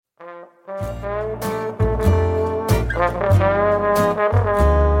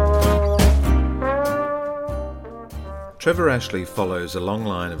Trevor Ashley follows a long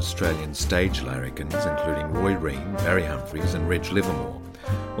line of Australian stage larrikins, including Roy Ream, Barry Humphries and Reg Livermore,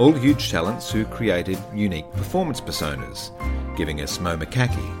 all huge talents who created unique performance personas, giving us Mo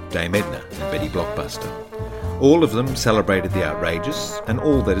McCarthy, Dame Edna and Betty Blockbuster. All of them celebrated the outrageous and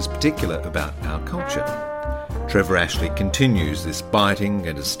all that is particular about our culture. Trevor Ashley continues this biting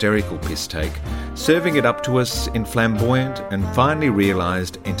and hysterical piss-take, serving it up to us in flamboyant and finely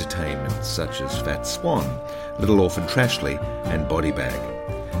realised entertainments such as Fat Swan, Little Orphan Trashley and Body Bag.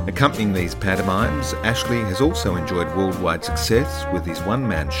 Accompanying these pantomimes, Ashley has also enjoyed worldwide success with his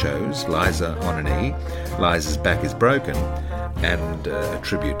one-man shows Liza on an E, Liza's Back is Broken, and a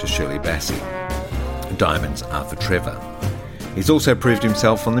tribute to Shirley Bassey, Diamonds Are for Trevor. He's also proved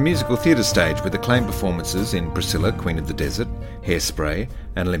himself on the musical theatre stage with acclaimed performances in Priscilla, Queen of the Desert, Hairspray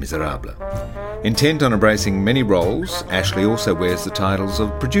and Les Miserables. Intent on embracing many roles, Ashley also wears the titles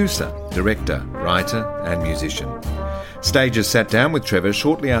of producer, director, writer and musician. Stages sat down with Trevor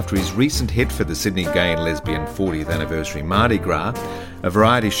shortly after his recent hit for the Sydney Gay and Lesbian 40th Anniversary Mardi Gras, a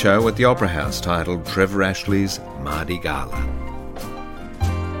variety show at the Opera House titled Trevor Ashley's Mardi Gala.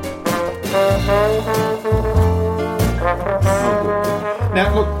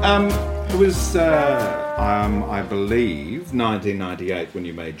 Now, look, it was, I believe, 1998 when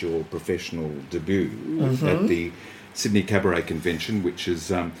you made your professional debut at the Sydney Cabaret Convention, which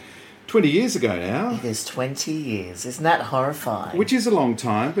is 20 years ago now. It is 20 years. Isn't that horrifying? Which is a long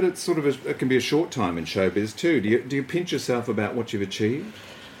time, but it's sort of it can be a short time in showbiz too. Do you pinch yourself about what you've achieved?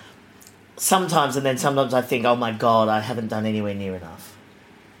 Sometimes, and then sometimes I think, oh my God, I haven't done anywhere near enough.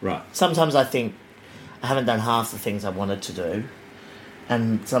 Right. Sometimes I think I haven't done half the things I wanted to do.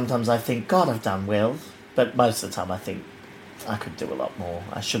 And sometimes I think, God, I've done well. But most of the time I think I could do a lot more.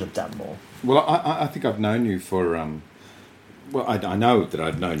 I should have done more. Well, I think I've known you for... I know that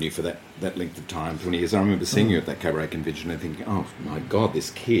I've known you for that length of time, 20 years. I remember seeing you at that cabaret convention and thinking, oh, my God, this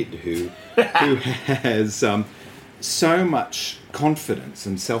kid who has so much confidence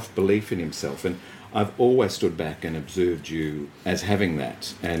and self-belief in himself. And I've always stood back and observed you as having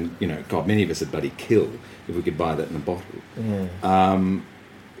that. And, you know, God, many of us would bloody kill if we could buy that in a bottle. Yeah.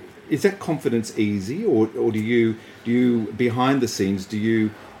 Is that confidence easy? Or do you, behind the scenes, do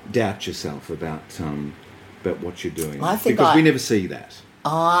you doubt yourself about what you're doing? Because we never see that.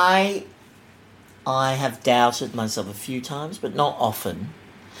 I have doubted myself a few times, but not often.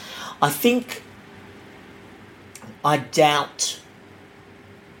 I think I doubt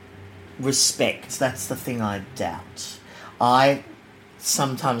respect. That's the thing I doubt. I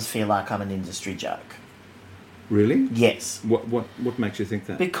sometimes feel like I'm an industry joke. Really? Yes. What makes you think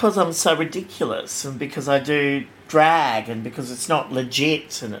that? Because I'm so ridiculous, and because I do drag, and because it's not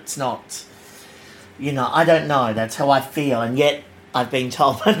legit, and it's not... You know, I don't know. That's how I feel, and yet I've been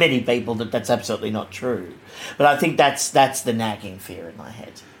told by many people that that's absolutely not true. But I think that's the nagging fear in my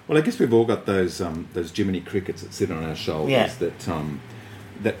head. Well, I guess we've all got those Jiminy Crickets that sit on our shoulders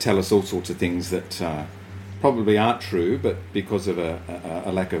that tell us all sorts of things that probably aren't true, but because of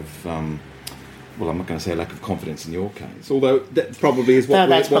a lack of... well, I'm not going to say a lack of confidence in your case, although that probably is what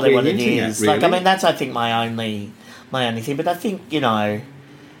that's probably what it At, is. really. Like, I mean, that's I think my only thing. But I think, you know,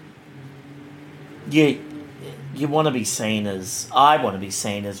 you want to be seen as... I want to be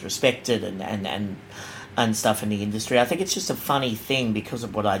seen as respected and stuff in the industry. I think it's just a funny thing because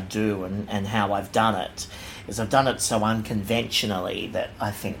of what I do and how I've done it. Is I've done it so unconventionally that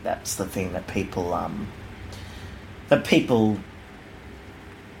I think that's the thing that people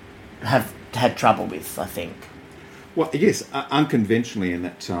have had trouble with, I think. Well, yes, unconventionally in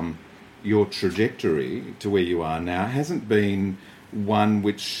that your trajectory to where you are now hasn't been one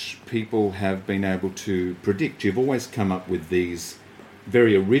which people have been able to predict. You've always come up with these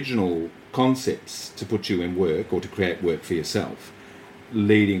very original concepts to put you in work or to create work for yourself,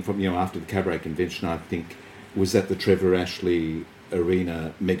 leading from, you know, after the Cabaret Convention, I think, was that the Trevor Ashley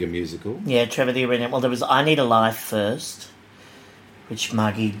Arena mega musical? Yeah, Trevor the Arena. Well, there was I Need a Life first, which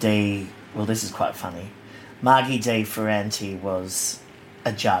Margie D... Well, this is quite funny. Margie D. Ferranti was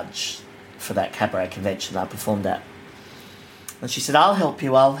a judge for that cabaret convention I performed at. And she said, I'll help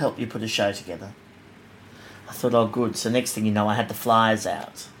you put a show together. I thought, oh, good. So next thing you know, I had the flyers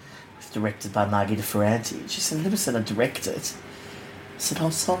out. It was directed by Margie D. Ferranti. She said, I never said I directed. I said, oh,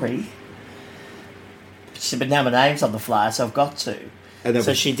 sorry. She said, but now my name's on the flyer, so I've got to.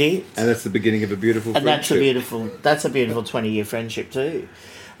 So she did. And that's the beginning of a beautiful friendship. And that's a beautiful 20-year friendship too.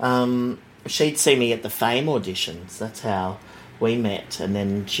 She'd see me at the Fame auditions. That's how we met. And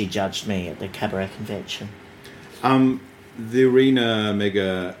then she judged me at the Cabaret Convention. The Arena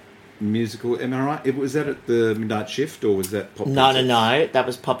Mega musical. Am I right? Was that at the Midnight Shift, or was that Pop No, Princess? no. That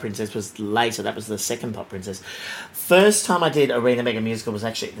was Pop Princess. Was later. That was the second Pop Princess. First time I did Arena Mega Musical was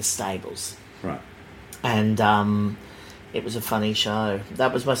actually at the Stables, Right. and it was a funny show.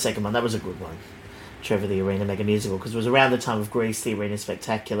 That was my second one. That was a good one. Trevor, the Arena Mega Musical, because it was around the time of Grease, the Arena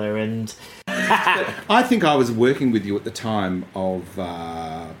Spectacular, and I think I was working with you at the time of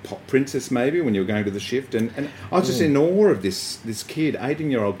Pop Princess, maybe, when you were going to the Shift, and I was just in awe of this kid,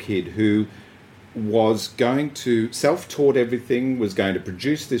 18-year-old kid, who was going to self-taught everything, was going to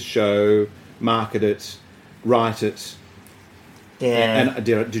produce this show, market it, write it, yeah. and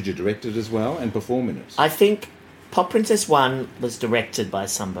did you direct it as well and perform in it? I think Pop Princess 1 was directed by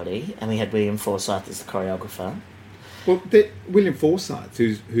somebody, and we had William Forsythe as the choreographer. Well, William Forsythe,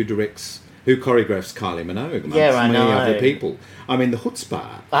 who choreographs Kylie Minogue, amongst Yeah, I many know. other people. I mean, the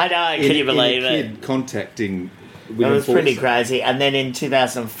chutzpah. I know, can you believe in a it? kid contacting It William was pretty Forsythe. crazy. And then in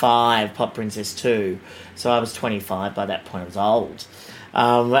 2005, Pop Princess 2. So I was 25 by that point. I was old.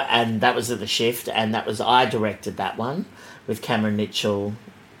 And that was at the Shift. And I directed that one with Cameron Mitchell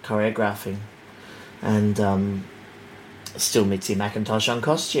choreographing. And still Mitzi McIntosh on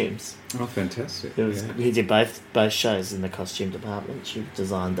costumes. Oh, fantastic. He did both shows in the costume department. She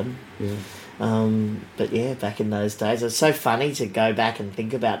designed them. Yeah. But yeah, back in those days, it was so funny to go back and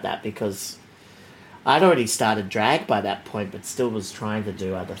think about that because I'd already started drag by that point, but still was trying to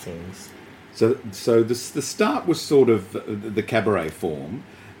do other things. So the start was sort of the cabaret form.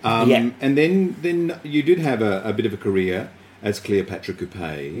 Yeah. And then you did have a bit of a career as Cleopatra Coupe.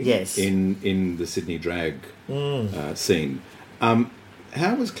 Yes. In the Sydney drag scene.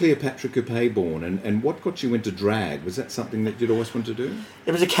 How was Cleopatra Coupe born, and what got you into drag? Was that something that you'd always wanted to do?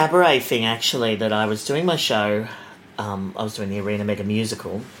 It was a cabaret thing, actually, that I was doing my show. I was doing the Arena Mega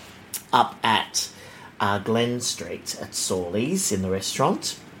Musical up at Glen Street at Sawley's in the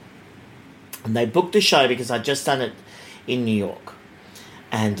restaurant. And they booked the show because I'd just done it in New York.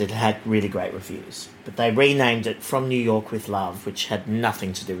 And it had really great reviews. But they renamed it From New York with Love, which had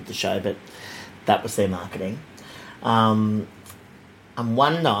nothing to do with the show, but that was their marketing. And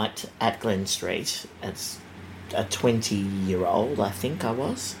one night at Glen Street, as a 20-year-old, I think I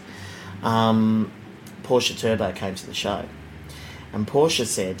was, Portia Turbo came to the show. And Portia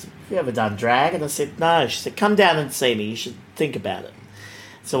said, "Have you ever done drag?" And I said, "No." She said, "Come down and see me. You should think about it."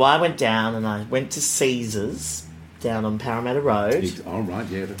 So I went down and I went to Caesars down on Parramatta Road. Oh, right,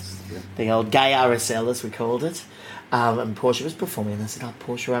 yeah, The old gay RSL, as we called it. And Portia was performing. And I said, "Oh,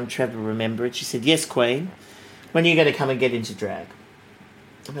 Portia, I'm Trevor, remember it?" She said, "Yes, Queen. When are you going to come and get into drag?"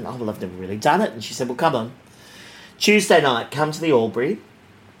 I went, "Oh, well, I've never really done it." And she said, "Well, come on. Tuesday night, come to the Albury."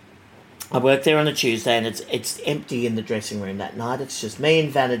 I work there on a Tuesday, and it's empty in the dressing room that night. It's just me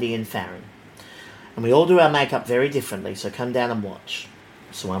and Vanity and Farron. And we all do our makeup very differently, so come down and watch.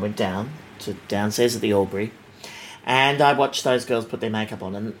 So I went downstairs at the Albury, and I watched those girls put their makeup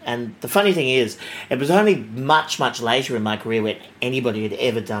on. And the funny thing is, it was only much, much later in my career when anybody had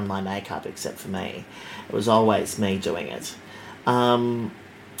ever done my makeup except for me. It was always me doing it. And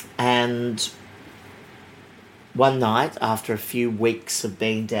one night, after a few weeks of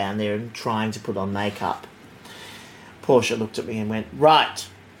being down there and trying to put on makeup, Portia looked at me and went, "Right,"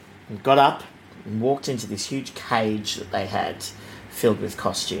 and got up and walked into this huge cage that they had filled with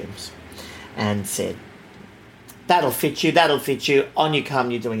costumes and said, that'll fit you, on you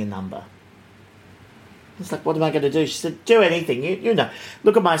come, you're doing a number." I was like, "What am I going to do?" She said, "Do anything, you know.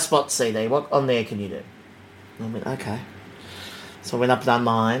 Look at my spot CD, what on there can you do?" And I went, "Okay." So I went up and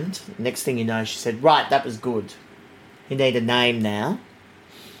unlined. Next thing you know, she said, "Right, that was good. You need a name now."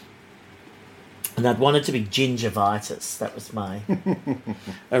 And I'd wanted to be Gingivitis. That was my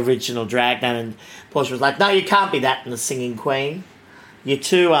original drag name. And Portia was like, "No, you can't be that in the Singing Queen. You're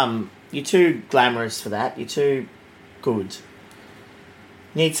too glamorous for that. You're too good.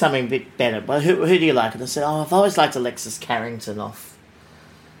 You need something a bit better. But who do you like?" And I said, "Oh, I've always liked Alexis Carrington off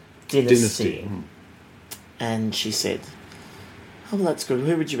Dynasty. And she said, "Oh, well, that's good.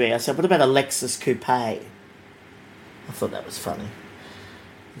 Who would you be?" I said, "What about Alexis Coupe?" I thought that was funny.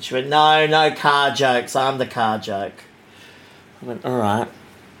 And she went, No car jokes. I'm the car joke." I went, "All right.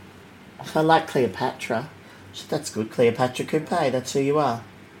 I like Cleopatra." She said, "That's good. Cleopatra Coupe. That's who you are."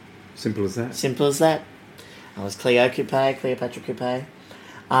 Simple as that. Simple as that. I was Cleopatra Coupe.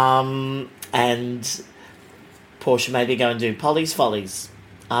 And Portia made me go and do Polly's Follies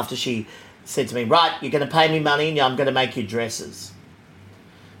after she said to me, "Right, you're going to pay me money and I'm going to make you dresses."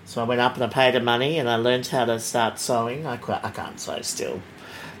 So I went up and I paid her money and I learned how to start sewing. I can't sew still.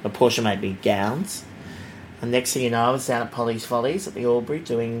 But Portia made me gowns. And next thing you know, I was down at Polly's Follies at the Albury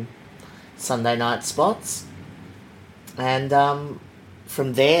doing Sunday night spots. And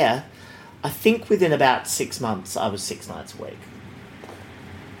from there, I think within about 6 months, I was 6 nights a week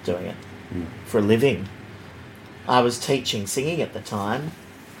doing it for a living. I was teaching singing at the time,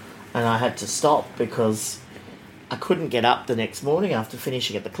 and I had to stop because I couldn't get up the next morning after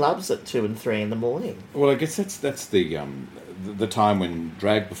finishing at the clubs at 2 and 3 in the morning. Well, I guess that's the time when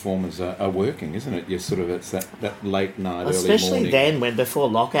drag performers are working, isn't it? You're sort of, it's that late night, early morning. Especially then, when before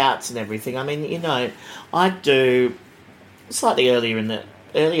lockouts and everything. I mean, you know, I'd do slightly earlier in the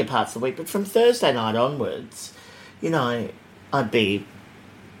earlier parts of the week, but from Thursday night onwards, you know, I'd be...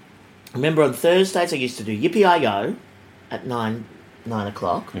 I remember on Thursdays I used to do Yippee-I-Yo at 9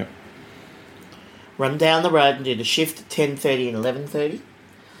 o'clock. Yep. Run down the road and did a shift at 10:30 and 11:30.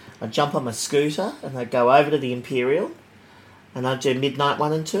 I'd jump on my scooter and I'd go over to the Imperial and I'd do midnight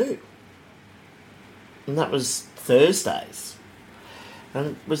 1 and 2. And that was Thursdays. And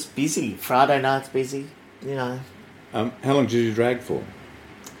it was busy. Friday nights busy, you know. How long did you drag for?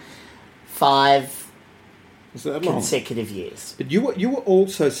 5 Was that long? consecutive years. But you were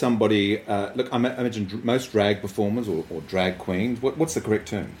also somebody. Look, I imagine most drag performers or drag queens. What's the correct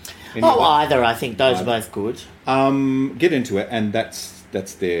term? Anyway, Either. I think those are both good. Get into it, and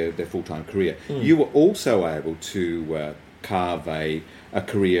that's their full-time career. You were also able to carve a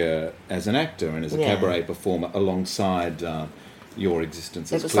career as an actor and as a cabaret performer alongside your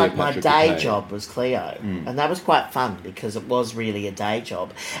existence as It was Cleo like my Patrick day Capay. job was Cleo, and that was quite fun because it was really a day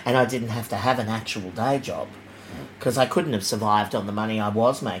job, and I didn't have to have an actual day job because I couldn't have survived on the money I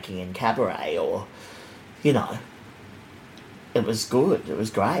was making in cabaret, or, you know, it was good. It was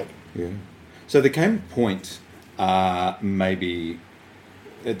great. Yeah. So there came a point, maybe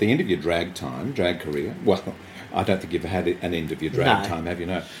at the end of your drag career. Well, I don't think you've had an end of your drag time, have you?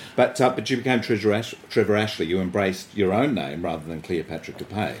 No. But you became Trevor Ashley. You embraced your own name rather than Cleo Patrick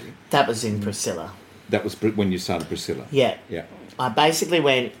Capay. That was in Priscilla. That was when you started Priscilla. Yeah. Yeah. I basically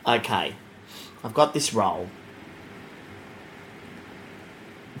went, okay, I've got this role.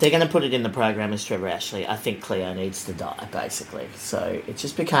 They're going to put it in the program as Trevor Ashley. I think Cleo needs to die, basically. So it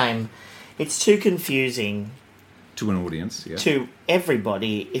just became... It's too confusing... To an audience, yeah. To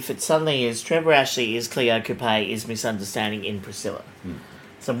everybody, if it suddenly is Trevor Ashley is Cleo Capay is Misunderstanding in Priscilla.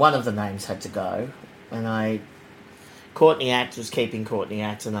 So one of the names had to go. And Courtney Act was keeping Courtney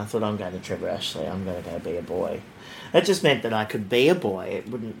Act, and I thought, I'm going to Trevor Ashley. I'm going to go be a boy. It just meant that I could be a boy. It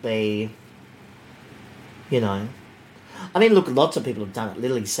wouldn't be... You know... I mean, look, lots of people have done it.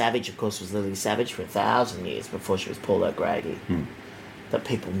 Lily Savage, of course, was Lily Savage for 1,000 years before she was Paul O'Grady. That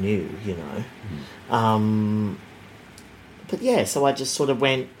people knew, you know. But yeah, so I just sort of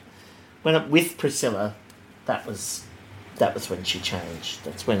went with Priscilla. That was when she changed.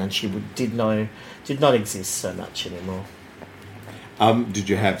 That's when she did not exist so much anymore. Did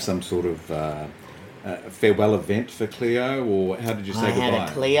you have some sort of farewell event for Cleo, or how did you say goodbye? I had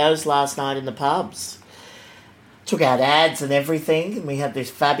a Cleo's last night in the pubs. Took out ads and everything, and we had this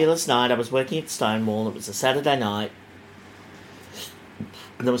fabulous night. I was working at Stonewall. It was a Saturday night.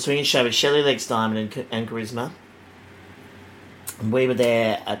 And I was doing a show with Shelley Legs Diamond and Charisma. And we were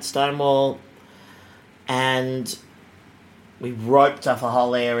there at Stonewall, and we roped off a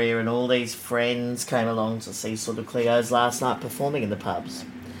whole area, and all these friends came along to see sort of Cleo's last night performing in the pubs.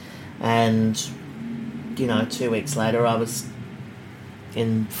 And, you know, 2 weeks later, I was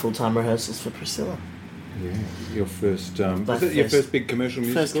in full-time rehearsals for Priscilla. Yeah, your first... was it your first big commercial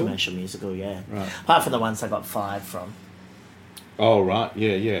musical? First commercial musical, yeah. Right. Apart from the ones I got fired from. Oh, right,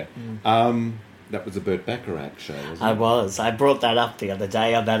 yeah. That was a Burt Bacharach show, wasn't it? I brought that up the other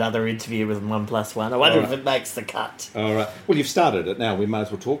day on that other interview with 1+1. I wonder if it makes the cut. All right. Well, you've started it now. We might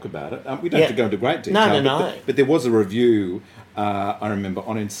as well talk about it. We don't have to go into great detail. No. But there was a review, I remember,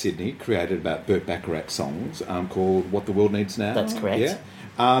 on in Sydney, created about Burt Bacharach songs called What the World Needs Now. That's correct. Yeah.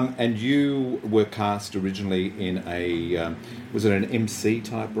 And you were cast originally in a... was it an MC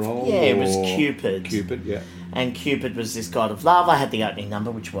type role? Yeah, it was Cupid. Cupid, yeah. And Cupid was this god of love. I had the opening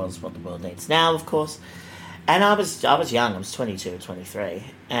number, which was What the World Needs Now, of course. And I was young. I was 22 or 23.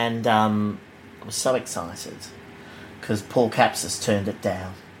 And I was so excited because Paul Capsis turned it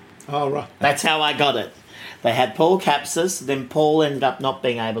down. Oh, right. That's how I got it. They had Paul Capsis, then Paul ended up not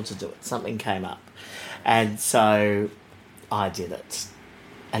being able to do it. Something came up. And so I did it.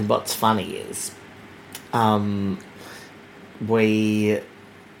 And what's funny is we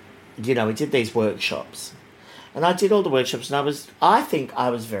did these workshops. And I did all the workshops, and I think I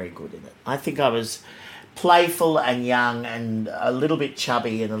was very good in it. I think I was playful and young and a little bit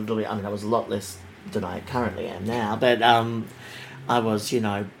chubby and I was a lot less than I currently am now, but I was,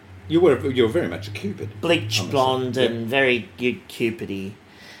 You were very much a Cupid. Bleach blonde and very Cupidy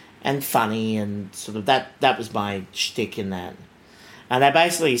and funny, and sort of that was my shtick in that. And they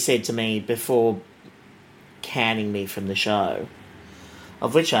basically said to me before canning me from the show,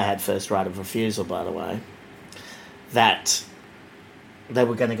 of which I had first right of refusal, by the way, that they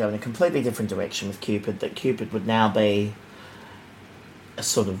were going to go in a completely different direction with Cupid, that Cupid would now be a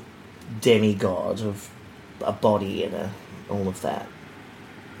sort of demigod of a body and all of that.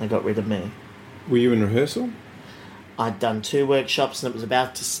 They got rid of me. Were you in rehearsal? I'd done 2 workshops and it was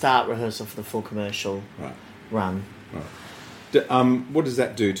about to start rehearsal for the full commercial run. Right. What does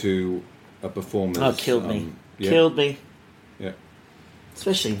that do to a performance? Oh, it killed me. Yeah. Killed me. Yeah.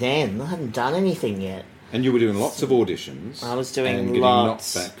 Especially then. I hadn't done anything yet. And you were doing lots of auditions. I was doing and getting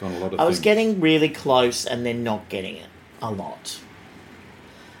lots. knocked back on a lot of I was things. getting really close and then not getting it a lot.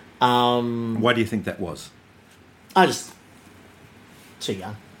 Why do you think that was? I just... too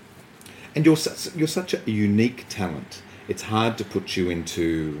young. And you're such a unique talent. It's hard to put you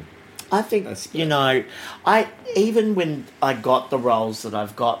into... I think, even when I got the roles that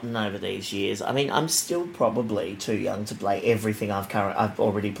I've gotten over these years, I mean, I'm still probably too young to play everything I've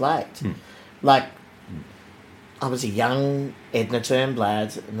already played. Like, I was a young Edna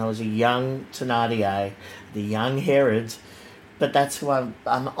Turnblad, and I was a young Thénardier, the young Herod, but that's who I'm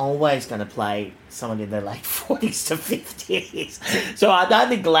always going to play someone in their late 40s to 50s. So I'm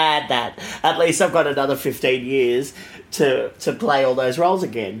only glad that at least I've got another 15 years to play all those roles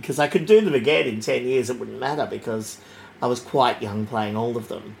again, because I could do them again in 10 years. It wouldn't matter because I was quite young playing all of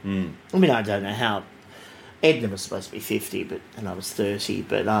them. I mean, I don't know how. Edna was supposed to be 50, and I was 30,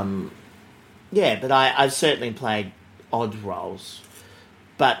 but but I've certainly played odd roles.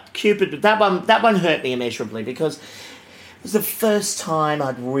 But Cupid, that one hurt me immeasurably because it was the first time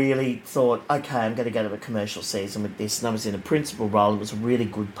I'd really thought, okay, I'm going to go to a commercial season with this, and I was in a principal role. It was a really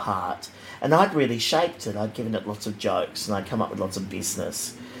good part, and I'd really shaped it. I'd given it lots of jokes, and I'd come up with lots of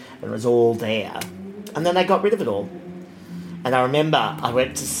business, and it was all there. And then they got rid of it all. And I remember I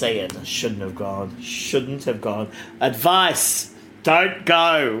went to see it. I shouldn't have gone. Advice: don't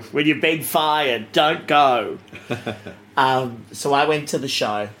go when you've been fired. Don't go. So I went to the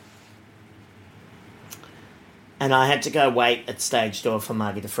show. And I had to go wait at stage door for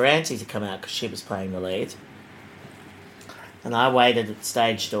Margie de Ferranti to come out because she was playing the lead. And I waited at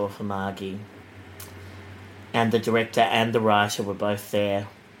stage door for Margie. And the director and the writer were both there.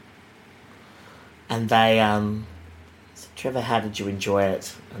 And they said, Trevor, how did you enjoy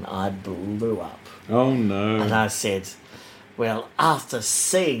it? And I blew up. Oh, no. And I said, well, after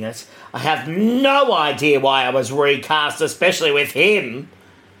seeing it, I have no idea why I was recast, especially with him.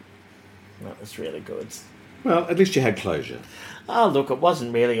 That was really good. Well, at least you had closure. Oh, look, it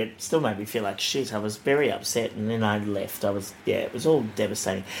wasn't really. It still made me feel like shit. I was very upset, and then I left. It was all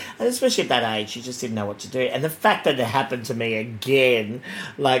devastating. And especially at that age, you just didn't know what to do. And the fact that it happened to me again,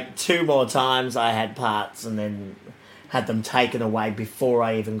 like 2 more times I had parts and then had them taken away before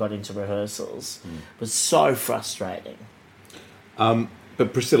I even got into rehearsals, was so frustrating.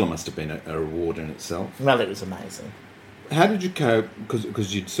 But Priscilla must have been a reward in itself. Well, it was amazing. How did you cope?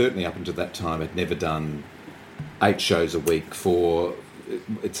 Because you'd certainly up until that time had never done 8 shows a week for,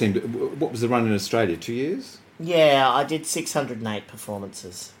 it seemed, what was the run in Australia, 2 years? Yeah, I did 608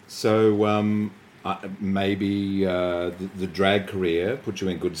 performances. So maybe the drag career put you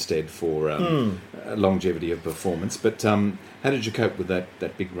in good stead for longevity of performance. But how did you cope with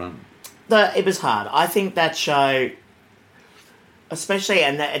that big run? It was hard. I think that show, especially,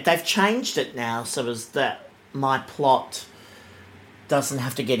 and they've changed it now, so as that my plot doesn't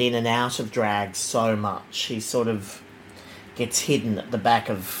have to get in and out of drag so much. He sort of gets hidden at the back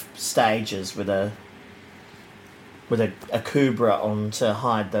of stages with a kubra on to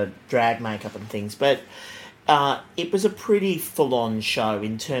hide the drag makeup and things. But it was a pretty full-on show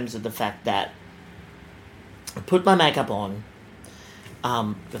in terms of the fact that I put my makeup on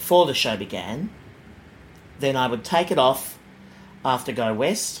before the show began. Then I would take it off after Go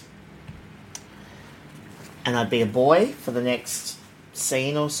West, and I'd be a boy for the next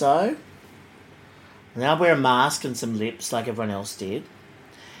scene or so. And then I'd wear a mask and some lips like everyone else did.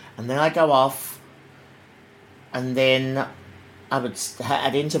 And then I'd go off, and then I would,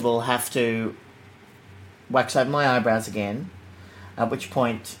 at interval, have to wax over my eyebrows again, at which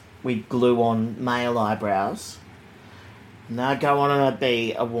point we'd glue on male eyebrows. And then I'd go on and I'd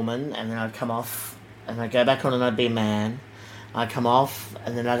be a woman, and then I'd come off, and I'd go back on and I'd be a man. I'd come off,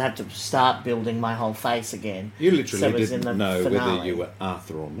 and then I'd have to start building my whole face again. You literally didn't know finale. whether you were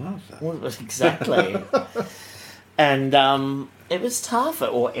Arthur or Martha. Well, exactly. And it was tough,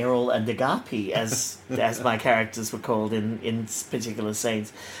 or Errol and Agapi, as my characters were called in particular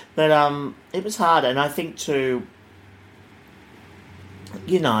scenes. But it was hard, and I think too,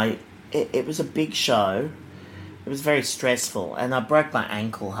 it was a big show. It was very stressful, and I broke my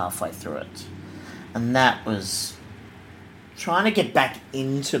ankle halfway through it. And that was... Trying to get back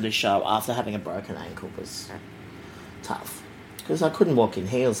into the show after having a broken ankle was tough. Because I couldn't walk in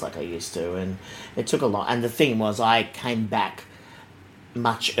heels like I used to, and it took a lot. And the thing was, I came back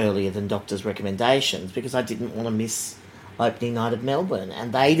much earlier than doctors' recommendations because I didn't want to miss opening night of Melbourne,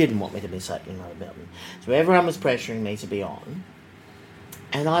 and they didn't want me to miss opening night of Melbourne. So everyone was pressuring me to be on,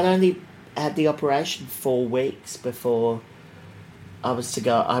 and I'd only had the operation 4 weeks before I was to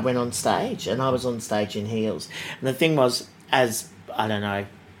go. I went on stage, and I was on stage in heels. And the thing was, as, I don't know,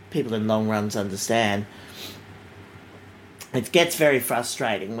 people in long runs understand, it gets very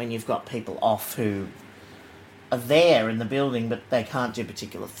frustrating when you've got people off who are there in the building but they can't do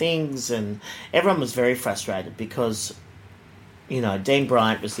particular things, and everyone was very frustrated because, you know, Dean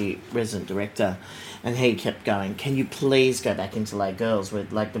Bryant was the resident director, and he kept going, can you please go back into Les Girls? Where,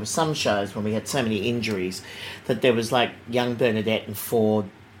 like, there were some shows when we had so many injuries that there was, like, young Bernadette and four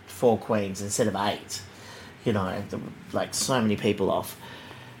queens instead of 8. You know, there were, like, so many people off.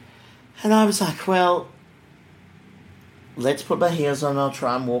 And I was like, well, let's put my heels on and I'll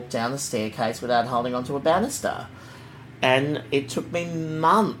try and walk down the staircase without holding onto a banister. And it took me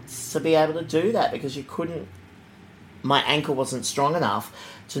months to be able to do that because you couldn't... My ankle wasn't strong enough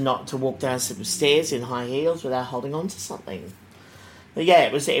to walk down a set of stairs in high heels without holding on to something. But yeah,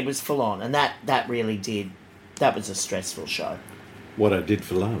 it was full on, and that really did. That was a stressful show. What I Did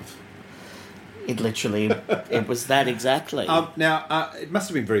for Love. It literally, it was that exactly. Now, it must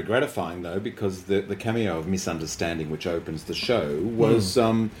have been very gratifying though, because the cameo of Misunderstanding, which opens the show, was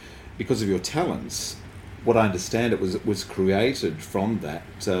because of your talents. What I understand, it was created from that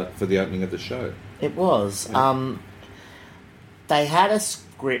for the opening of the show. It was. Yeah. They had a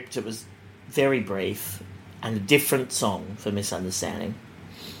script. It was very brief and a different song for Misunderstanding.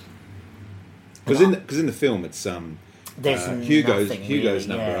 Because in the film, it's Hugo's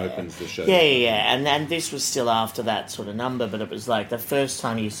number opens the show. Yeah. And this was still after that sort of number, but it was like the first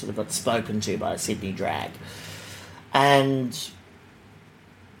time you sort of got spoken to by a Sydney drag. And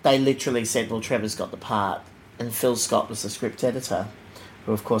they literally said, well, Trevor's got the part. And Phil Scott was the script editor,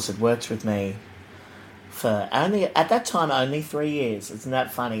 who of course had worked with me for at that time only 3 years. Isn't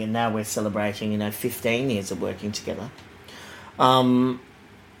that funny? And now we're celebrating 15 years of working together. But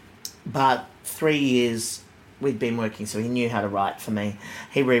 3 years we'd been working, so he knew how to write for me.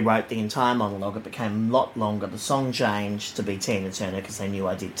 He rewrote the entire monologue. It became a lot longer. The song changed to be Tina Turner because they knew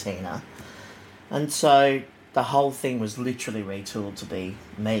I did Tina. And so the whole thing was literally retooled to be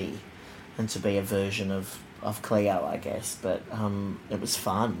me and to be a version of Cleo, I guess. But it was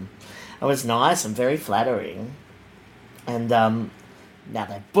fun. It was nice and very flattering. And now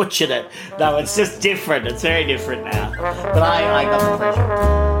they butchered it. No, it's just different. It's very different now. But I got the pleasure.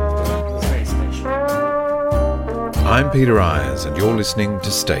 It was very special. I'm Peter Ayres, and you're listening to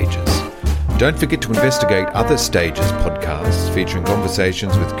Stages. Don't forget to investigate other Stages podcasts featuring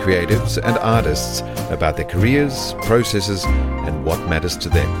conversations with creatives and artists about their careers, processes, and what matters to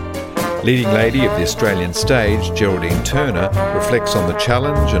them. Leading lady of the Australian stage, Geraldine Turner, reflects on the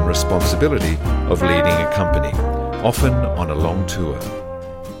challenge and responsibility of leading a company, often on a long tour.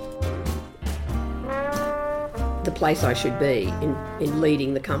 The place I should be in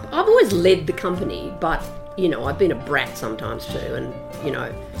leading the company. I've always led the company, but, I've been a brat sometimes too, and,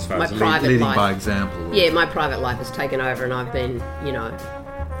 as far my as private leading life... by example. Yeah, my private life has taken over and I've been,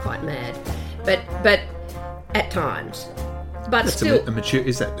 quite mad. But at times... But that's still,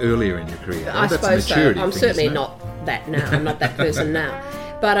 is that earlier in your career? I suppose so. I'm certainly not that now. I'm not that person now.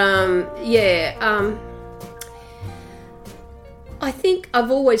 But I think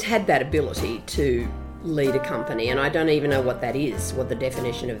I've always had that ability to lead a company, and I don't even know what that is, what the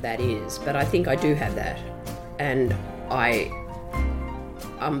definition of that is. But I think I do have that, and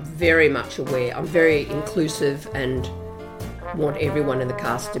I'm very much aware. I'm very inclusive and want everyone in the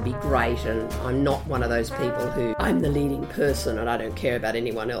cast to be great, and I'm not one of those people who I'm the leading person and I don't care about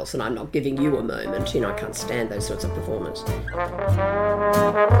anyone else and I'm not giving you a moment. I can't stand those sorts of performances.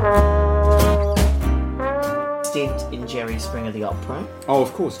 Stint in Jerry Springer the Opera. Oh,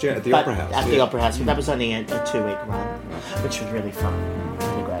 of course, at the Opera House. At the Opera House, but that was only a 2-week run, which was really fun.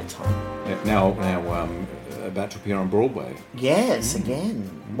 Had a great time. Yeah, now about to appear on Broadway. Yes, again.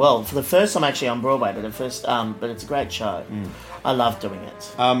 Well, for the first time actually on Broadway, but but it's a great show. I love doing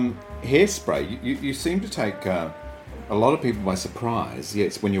it. Hairspray, you seem to take a lot of people by surprise.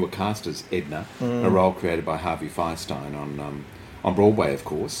 Yes, when you were cast as Edna, a role created by Harvey Fierstein on Broadway, of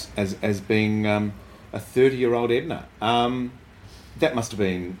course, as being a 30-year-old Edna. That must have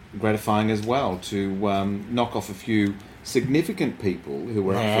been gratifying as well, to knock off a few significant people who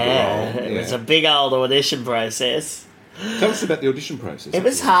were up Yeah, for the role. it was a big old audition process. Tell us about the audition process. It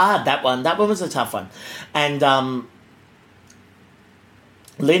was hard, that one. That one was a tough one. And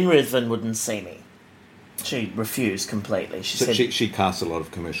Lynn Ruthven wouldn't see me. She refused completely. She So said... she cast a lot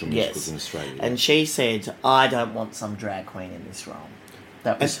of commercial musicals Yes. in Australia. And she said, I don't want some drag queen in this role.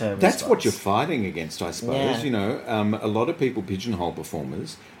 That was her That's response. what you're fighting against, I suppose. Yeah. You know, a lot of people pigeonhole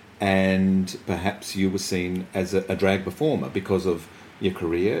performers, and perhaps you were seen as a drag performer because of your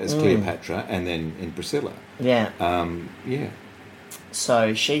career as Cleopatra and then in Priscilla. Yeah. Yeah.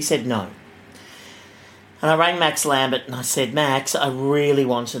 So she said no. And I rang Max Lambert and I said, Max, I really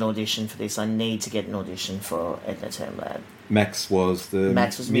want an audition for this. I need to get an audition for Edna Turnblad. Max was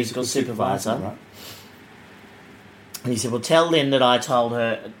musical supervisor. Right? And he said, well, tell Lynn that I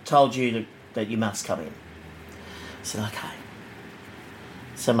told you that you must come in. I said, okay.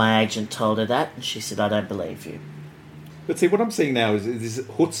 So my agent told her that, and she said, I don't believe you. But see, what I'm seeing now is this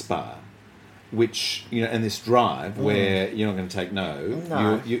chutzpah, which, you know, and this drive where you're not going to take no.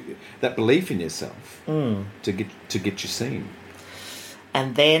 No. You, that belief in yourself to get you seen.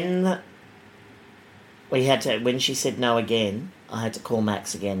 And then when she said no again, I had to call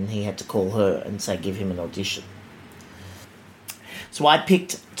Max again, and he had to call her and say, give him an audition. So I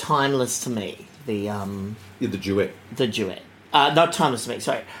picked Timeless to Me, the duet. The duet. Not Timeless to Me,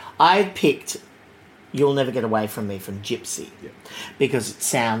 sorry. I picked You'll Never Get Away From Me from Gypsy, because it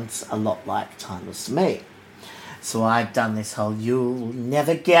sounds a lot like Timeless to Me. So I'd done this whole You'll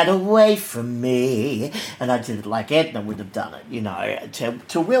Never Get Away From Me, and I did it like Edna would have done it, you know,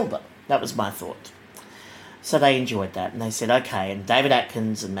 to Wilbur. That was my thought. So they enjoyed that, and they said, okay, and David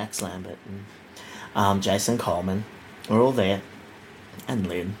Atkins and Max Lambert and Jason Coleman were all there, and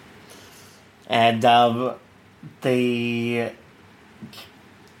Lynn. And the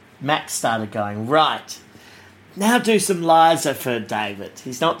Max started going, right, now do some Liza for David.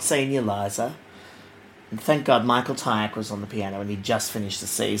 He's not seen you, Liza. And thank God Michael Tyack was on the piano and he'd just finished the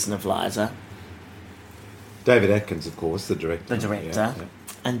season of Liza. David Atkins, of course, the director. Yeah.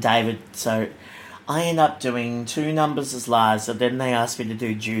 And David, so I ended up doing 2 numbers as Liza, then they asked me to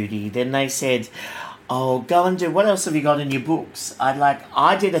do Judy, then they said, oh, go and do, what else have you got in your books?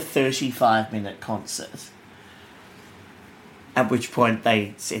 I did a 35-minute concert. At which point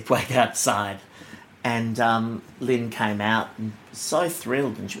they said, wait outside. And Lynn came out and was so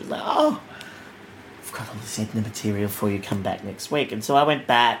thrilled, and she was like, oh, I've got all this Edna material for you, come back next week. And so I went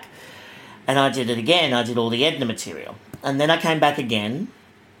back and I did it again. I did all the Edna material. And then I came back again.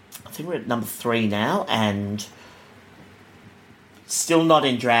 I think we're at number 3 now, and still not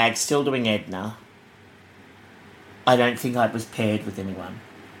in drag, still doing Edna. I don't think I was paired with anyone.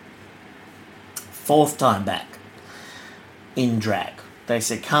 4th time back in drag. They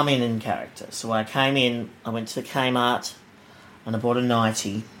said, come in character. So I came in, I went to Kmart and I bought a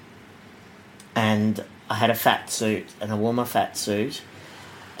nightie, and I had a fat suit, and I wore my fat suit,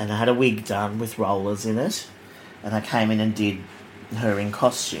 and I had a wig done with rollers in it, and I came in and did her in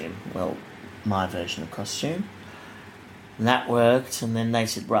costume. Well, my version of costume. And that worked, and then they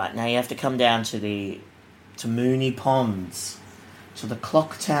said, right, now you have to come down to Moonee Ponds, to the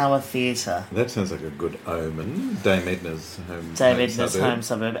Clock Tower Theatre. That sounds like a good omen. Dame Edna's home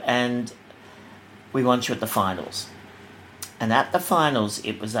suburb. And we want you at the finals. And at the finals,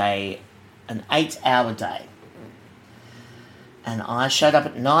 it was an 8-hour day. And I showed up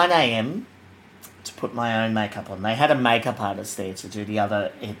at 9 a.m. to put my own makeup on. They had a makeup artist there to do the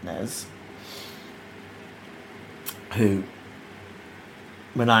other Ednas, who,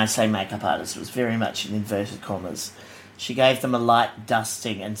 when I say makeup artist, was very much in inverted commas. She gave them a light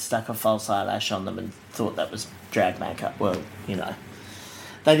dusting and stuck a false eyelash on them and thought that was drag makeup. Well, you know.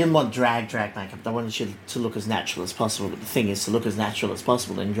 They didn't want drag makeup. They wanted you to look as natural as possible. But the thing is, to look as natural as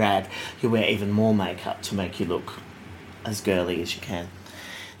possible in drag, you wear even more makeup to make you look as girly as you can.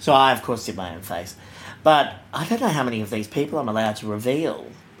 So I, of course, did my own face. But I don't know how many of these people I'm allowed to reveal.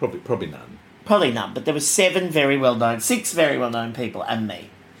 Probably none. Probably none. But there were 6 very well-known people and me.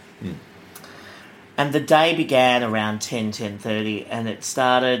 Mm. And the day began around 10:30, and it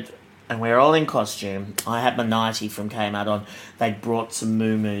started, and we were all in costume. I had my nightie from Kmart on. They'd brought some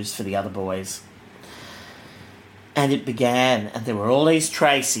moo-moos for the other boys. And it began, and there were all these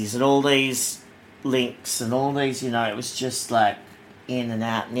Tracys and all these Links and all these, you know, it was just like in and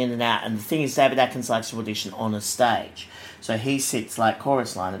out and in and out. And the thing is, David Atkins likes to audition on a stage. So he sits like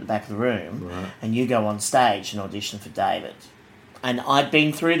chorus line at the back of the room, right, and you go on stage and audition for David. And I'd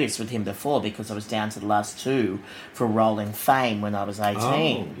been through this with him before because I was down to the last 2 for Rolling Fame when I was 18.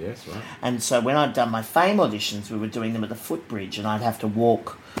 Oh, yes, right. And so when I'd done my Fame auditions, we were doing them at the footbridge, and I'd have to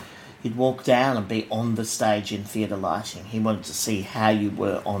walk, He'd walk down and be on the stage in theatre lighting. He wanted to see how you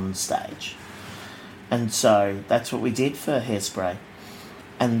were on stage. And so that's what we did for Hairspray.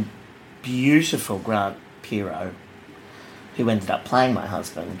 And beautiful Grant Piro, who ended up playing my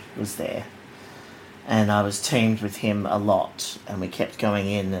husband, was there. And I was teamed with him a lot, and we kept going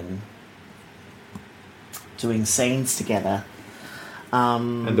in and doing scenes together.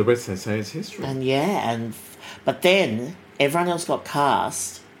 And the rest, they say, is history. And but then everyone else got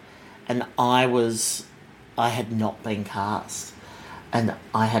cast, and I had not been cast, and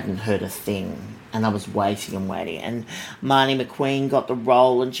I hadn't heard a thing, and I was waiting and waiting, and Marnie McQueen got the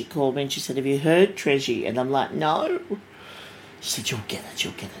role, and she called me and she said, "Have you heard, Treasure?" And I'm like, "No." She said, "You'll get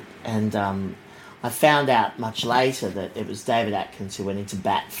it." And I found out much later that it was David Atkins who went into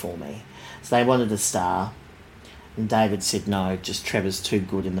bat for me. So they wanted a star, and David said, "No, just Trevor's too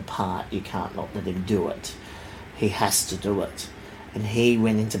good in the part. You can't not let him do it. He has to do it." And he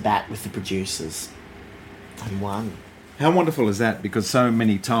went into bat with the producers and won. How wonderful is that? Because so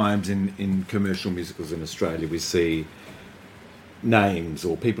many times in commercial musicals in Australia we see names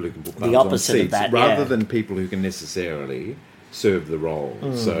or people who can book bums on seats rather than people who can necessarily serve the role.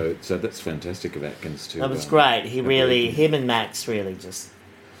 So that's fantastic of Atkins too. That was great. Him and Max really just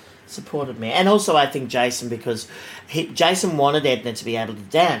supported me. And also I think Jason, because Jason wanted Edna to be able to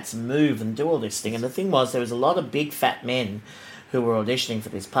dance and move and do all this thing. And the thing was, there was a lot of big fat men who were auditioning for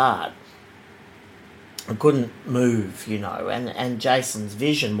this part and couldn't move, and Jason's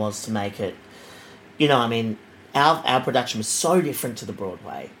vision was to make it, our production was so different to the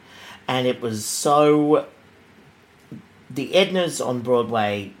Broadway, and it was so... The Ednas on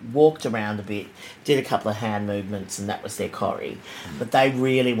Broadway walked around a bit, did a couple of hand movements, and that was their choreo. But they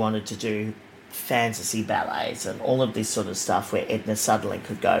really wanted to do fantasy ballets and all of this sort of stuff where Edna suddenly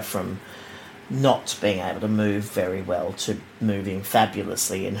could go from not being able to move very well to moving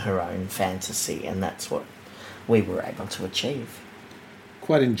fabulously in her own fantasy, and that's what we were able to achieve.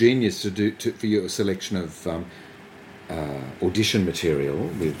 Quite ingenious for your selection of audition material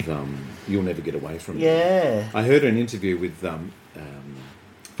with You'll Never Get Away From Me. Yeah. I heard an interview with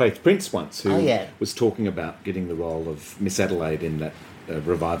Faith Prince once, who was talking about getting the role of Miss Adelaide in that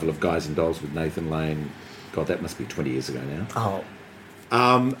revival of Guys and Dolls with Nathan Lane. God, that must be 20 years ago now. Oh,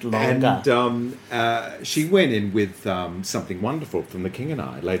 longer. And she went in with Something Wonderful from The King and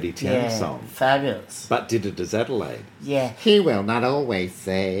I, Lady Tiana's song. Fabulous. But did it as Adelaide. Yeah. He will not always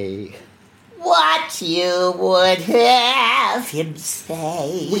say what you would have him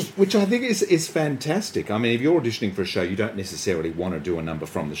say. Which I think is fantastic. I mean, if you're auditioning for a show, you don't necessarily want to do a number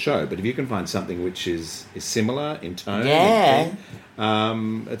from the show, but if you can find something which is similar in tone,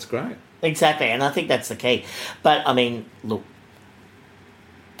 it's great. Exactly, and I think that's the key. But, I mean, look,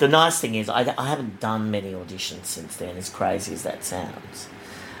 the nice thing is I haven't done many auditions since then, as crazy as that sounds.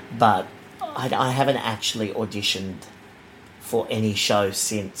 But I haven't actually auditioned for any show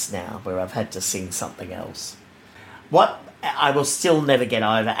since now where I've had to sing something else. What I will still never get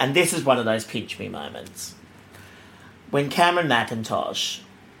over, and this is one of those pinch me moments, when Cameron McIntosh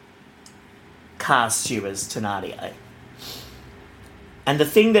cast you as Thenardier. And the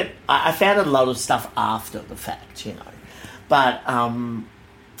thing that I found a lot of stuff after the fact, but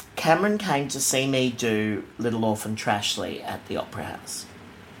Cameron came to see me do Little Orphan Trashley at the Opera House.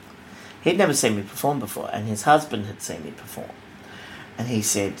 He'd never seen me perform before, and his husband had seen me perform. And he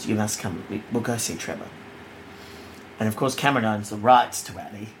said, "You must come, we'll go see Trevor." And of course Cameron owns the rights to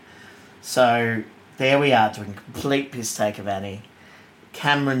Annie. So there we are doing a complete piss take of Annie.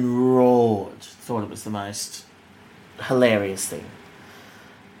 Cameron roared, thought it was the most hilarious thing.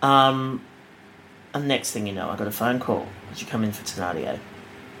 And next thing you know, I got a phone call. "Would you come in for Thenardier?"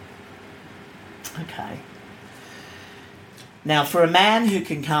 Okay. Now, for a man who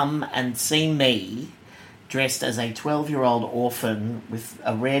can come and see me dressed as a 12-year-old orphan with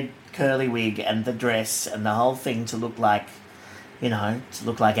a red curly wig and the dress and the whole thing to look like,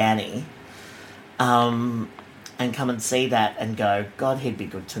 Annie, and come and see that and go, "God, he'd be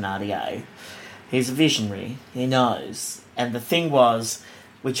good Thenardier." He's a visionary. He knows. And the thing was,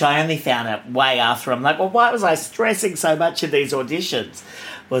 which I only found out way after, I'm like, well, why was I stressing so much in these auditions,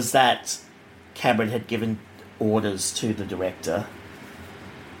 was that Cameron had given orders to the directors,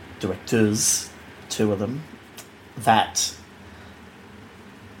 two of them, that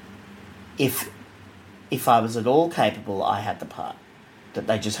if I was at all capable, I had the part. That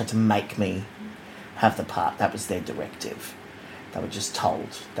they just had to make me have the part. That was their directive. They were just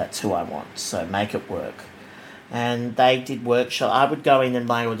told, that's who I want, so make it work. And they did workshop. I would go in, and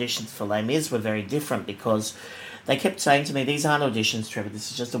my auditions for Les Mis were very different because they kept saying to me, "These aren't auditions, Trevor,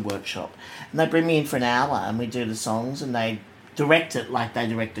 this is just a workshop." And they bring me in for an hour and we do the songs and they direct it like they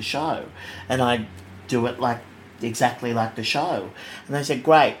direct the show, and I do it exactly like the show. And they said,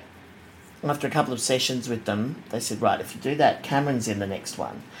 great. After a couple of sessions with them, they said, right, if you do that, Cameron's in the next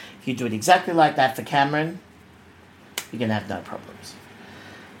one. If you do it exactly like that for Cameron, you're going to have no problems.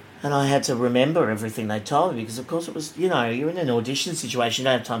 And I had to remember everything they told me because, of course, it was, you're in an audition situation. You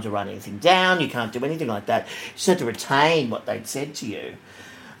don't have time to write anything down. You can't do anything like that. You just had to retain what they'd said to you.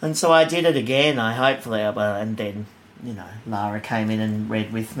 And so I did it again, and then, Lara came in and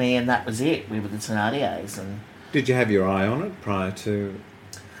read with me, and that was it. We were the Thenardiers. And did you have your eye on it prior to...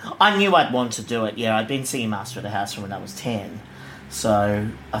 I knew I'd want to do it, yeah. I'd been singing Master of the House from when I was 10. So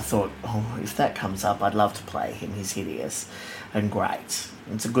I thought, if that comes up, I'd love to play him. He's hideous and great.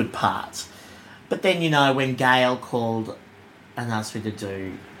 It's a good part. But then, when Gail called and asked me to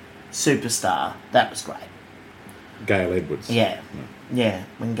do Superstar, that was great. Gail Edwards? Yeah. Yeah.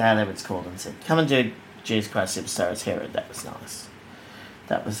 When Gail Edwards called and said, come and do Jesus Christ Superstar as Herod, that was nice.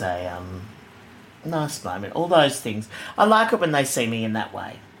 That was a nice moment. All those things. I like it when they see me in that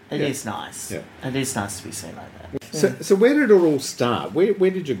way. It is nice. Yeah. It is nice to be seen like that. So where did it all start? Where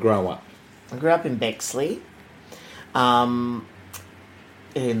did you grow up? I grew up in Bexley, in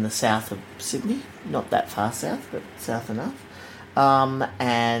the south of Sydney. Not that far south, but south enough.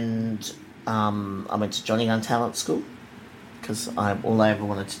 And I went to Johnny Young Talent School because all I ever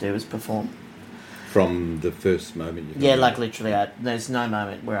wanted to do was perform. From the first moment you... Yeah, literally, there's no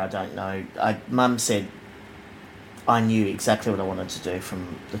moment where I don't know. Mum said I knew exactly what I wanted to do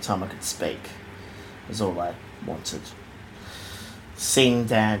from the time I could speak. It was all I wanted. Sing,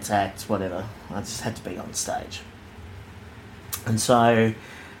 dance, act, whatever. I just had to be on stage. And so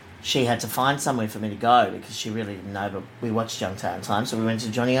she had to find somewhere for me to go because she really didn't know, but we watched Young Talent Time, so we went to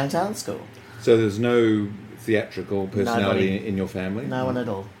Johnny Young Talent School. So there's no theatrical personality in your family? No one at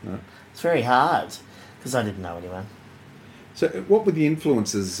all. No. It's very hard because I didn't know anyone. So what were the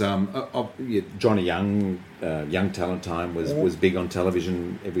influences Johnny Young, Young Talent Time was big on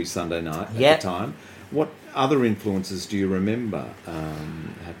television every Sunday night at the time. What other influences do you remember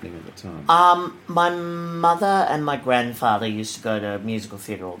happening at the time? My mother and my grandfather used to go to musical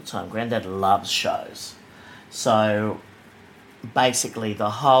theatre all the time. Granddad loves shows. So basically the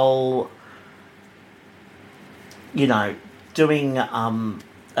whole, doing,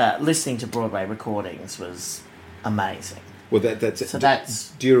 listening to Broadway recordings was amazing. Well,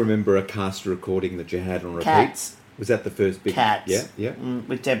 that's. Do you remember a cast recording that you had on repeat? Cats. Was that the first big... Cats. Yeah.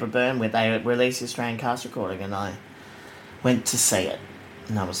 With Deborah Byrne, where they released the Australian cast recording, and I went to see it,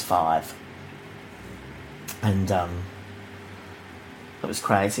 and I was 5. And it was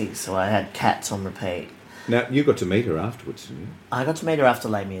crazy, so I had Cats on repeat. Now, you got to meet her afterwards, didn't you? I got to meet her after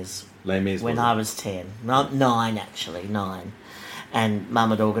Les Mis. Les Mis. When I was 10. Not 9, actually, 9. And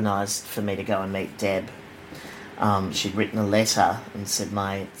Mum had organised for me to go and meet Deb. She'd written a letter and said,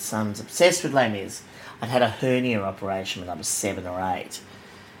 my son's obsessed with Les Mis. I'd had a hernia operation when I was 7 or 8.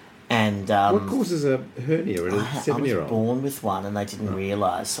 And what causes a hernia in a 7-year-old? I was born with one and they didn't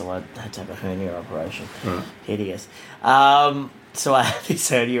realise, so I had to have a hernia operation. Right. Hideous. So I had this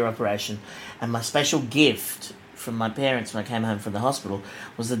hernia operation, and my special gift from my parents when I came home from the hospital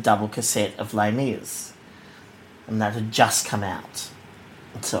was a double cassette of Les Mis. And that had just come out.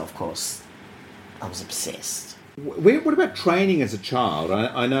 And so, of course, I was obsessed. What about training as a child?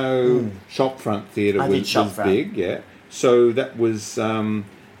 I know Shopfront Theatre was big, yeah. So that was a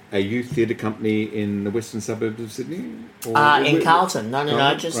youth theatre company in the western suburbs of Sydney? In Carlton.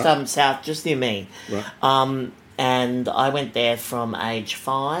 No, just south, just near me. Right. And I went there from age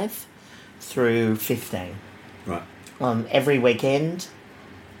 5 through 15. Right. Every weekend.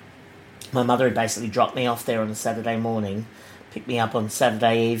 My mother had basically dropped me off there on a Saturday morning, picked me up on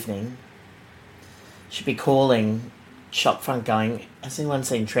Saturday evening. She'd be calling Shopfront going, has anyone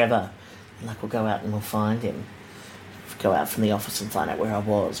seen Trevor? And we'll go out and we'll find him. Go out from the office and find out where I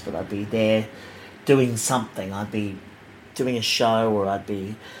was, but I'd be there doing something. I'd be doing a show, or I'd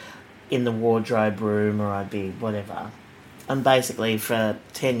be in the wardrobe room, or I'd be whatever. And basically for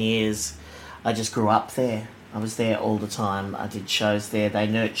 10 years, I just grew up there. I was there all the time. I did shows there. They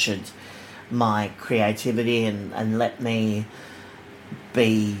nurtured my creativity and let me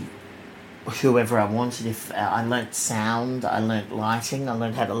be whoever I wanted. If I learnt sound, I learnt lighting, I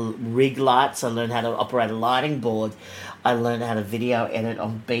learnt how to rig lights, I learnt how to operate a lighting board, I learnt how to video edit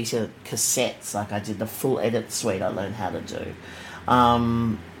on beta cassettes. I did the full edit suite. I learned how to do.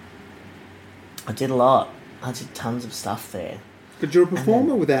 I did a lot. I did tons of stuff there. But you're a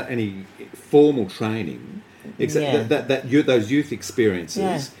performer without any formal training, except those youth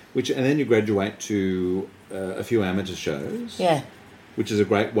experiences, and then you graduate to a few amateur shows. Yeah. Which is a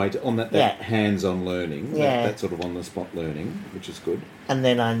great way to, on that Yeah. hands-on learning, Yeah. that sort of on-the-spot learning, which is good. And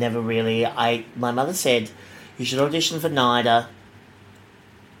then I never really... My mother said, you should audition for NIDA.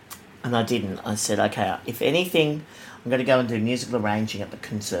 And I didn't. I said, okay, if anything, I'm going to go and do musical arranging at the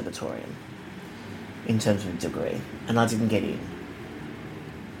conservatorium in terms of a degree. And I didn't get in.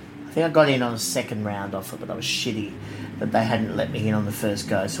 I think I got in on the second round offer, but I was shitty that they hadn't let me in on the first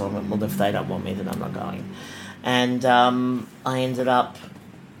go. So I went, well, if they don't want me, then I'm not going. And I ended up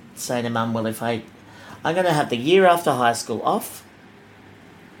saying to Mum, well, I'm going to have the year after high school off.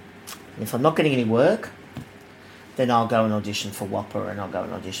 And if I'm not getting any work, then I'll go and audition for WAPA and I'll go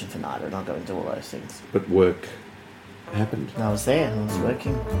and audition for NIDA and I'll go and do all those things. But work happened. And I was there and I was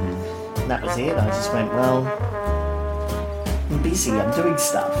working. And that was it. I just went, well, I'm busy, I'm doing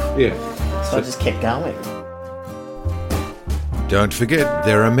stuff. Yeah. So I just kept going. Don't forget,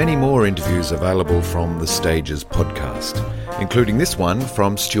 there are many more interviews available from the Stages podcast, including this one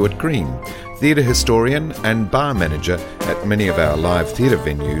from Stuart Green, theatre historian and bar manager at many of our live theatre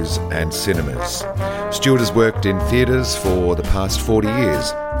venues and cinemas. Stuart has worked in theatres for the past 40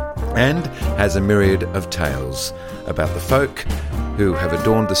 years and has a myriad of tales about the folk who have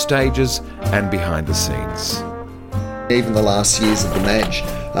adorned the stages and behind the scenes. Even the last years of the Madge,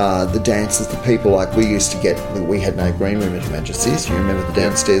 the dancers, the people, like we used to get, we had no green room at Majesty's. You remember the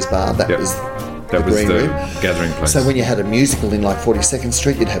downstairs bar? That was the green room. Gathering place. So when you had a musical in like 42nd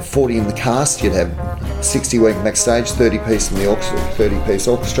Street, you'd have 40 in the cast, you'd have 60 working backstage, 30-piece in the orchestra, 30-piece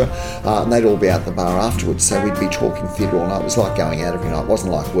orchestra, and they'd all be out at the bar afterwards. So we'd be talking theatre all night. It was like going out every night. It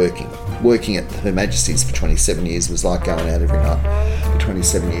wasn't like working. Working at Her Majesty's for 27 years was like going out every night for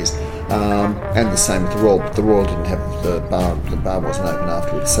 27 years. And the same with the Royal, but the Royal didn't have the bar wasn't open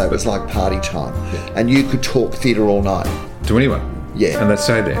afterwards, so it was like party time. Yeah. And you could talk theatre all night. To anyone? Yeah. And they'd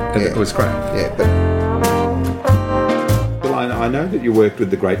stay there. Yeah. It was great. Yeah, but... Well, I know that you worked with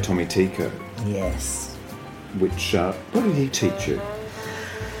the great Tommy Tico. Yes. Which, what did he teach you?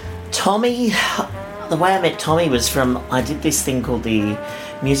 Tommy, the way I met Tommy was I did this thing called the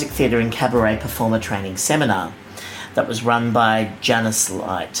Music Theatre and Cabaret Performer Training Seminar that was run by Janice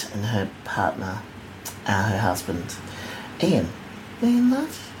Light and her partner, her husband, Ian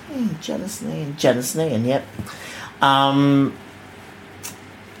Love? Janice and Ian, yep. And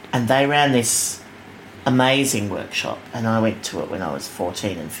they ran this amazing workshop, and I went to it when I was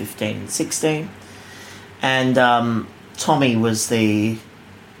 14 and 15 and 16. And Tommy was the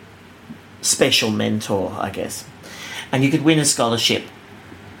special mentor, I guess. And you could win a scholarship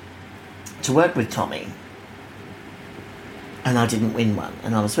to work with Tommy. And I didn't win one,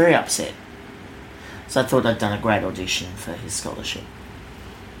 and I was very upset. So I thought I'd done a great audition for his scholarship.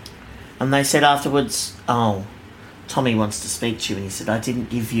 And they said afterwards, oh, Tommy wants to speak to you. And he said, I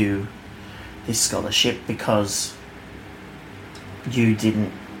didn't give you this scholarship because you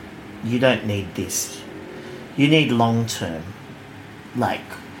don't need this. You need long-term,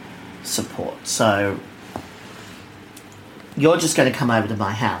 support. So you're just going to come over to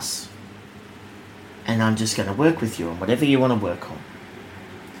my house and I'm just going to work with you on whatever you want to work on.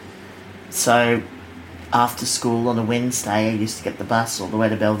 So after school on a Wednesday, I used to get the bus all the way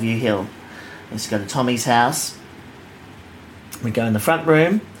to Bellevue Hill. I used to go to Tommy's house. We'd go in the front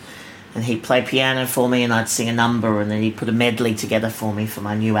room and he'd play piano for me and I'd sing a number, and then he'd put a medley together for me for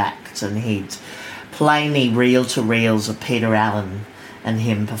my new act, and he'd play me reel-to-reels of Peter Allen and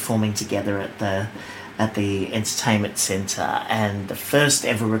him performing together at the entertainment centre, and the first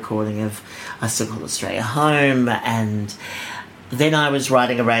ever recording of I Still Call Australia Home. And then I was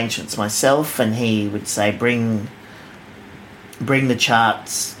writing arrangements myself, and he would say, bring the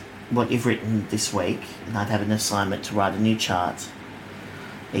charts, what you've written this week, and I'd have an assignment to write a new chart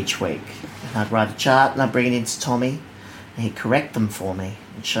each week. And I'd write a chart and I'd bring it into Tommy, and he'd correct them for me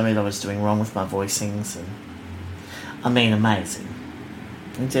and show me what I was doing wrong with my voicings. And I mean, amazing.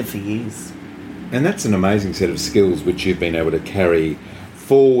 I did for years. And that's an amazing set of skills which you've been able to carry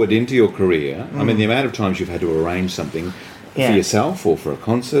forward into your career. I mean, the amount of times you've had to arrange something for yourself or for a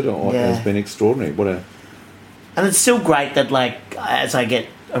concert has been extraordinary. And it's still great that, as I get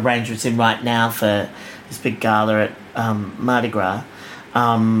arrangements in right now for this big gala at Mardi Gras,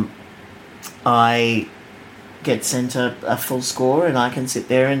 I get sent a full score, and I can sit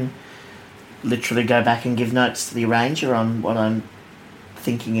there and literally go back and give notes to the arranger on what I'm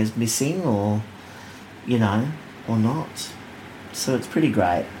thinking is missing, or or not. So it's pretty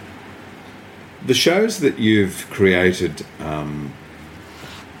great. The shows that you've created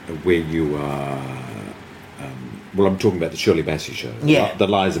where you are... I'm talking about the Shirley Bassey show, the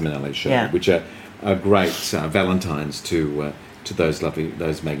Liza Minnelli show, which are great valentines to those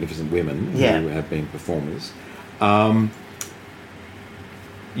magnificent women who have been performers.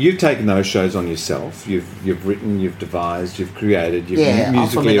 you've taken those shows on yourself. You've written, you've devised, you've created, you've Yeah,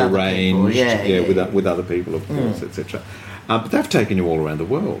 musically often with other people. arranged, Yeah. with other people, of course, etc. But they've taken you all around the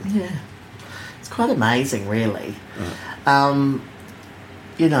world. Yeah. It's quite amazing, really.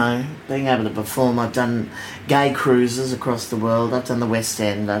 Being able to perform. I've done gay cruises across the world. I've done the West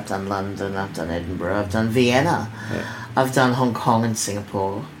End, I've done London, I've done Edinburgh, I've done Vienna, I've done Hong Kong and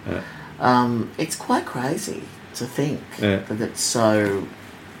Singapore. It's quite crazy to think that it's so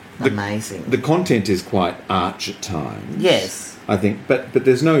amazing. The content is quite arch at times. Yes. I think, but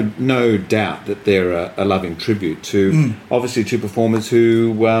there's no doubt that they're a loving tribute to, obviously, to performers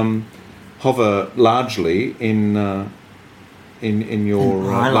who hover largely in your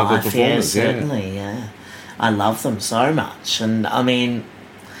my love life, of performers. certainly, yeah. I love them so much. And, I mean,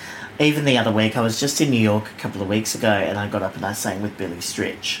 even the other week, I was just in New York a couple of weeks ago, and I got up and I sang with Billy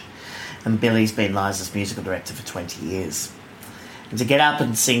Stritch. And Billy's been Liza's musical director for 20 years. And to get up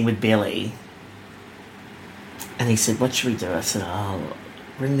and sing with Billy, and he said, "What should we do?" I said,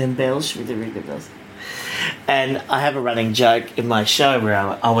 "Ring them bells. Should we do ring them bells?" And I have a running joke in my show where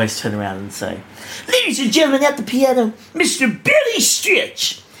I always turn around and say, "Ladies and gentlemen, at the piano, Mr. Billy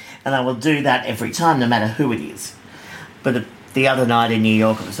Stritch." And I will do that every time, no matter who it is. But the other night in New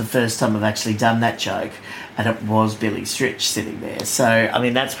York, it was the first time I've actually done that joke, and it was Billy Stritch sitting there. So, I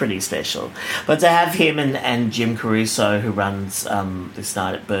mean, that's pretty special. But to have him and Jim Caruso, who runs this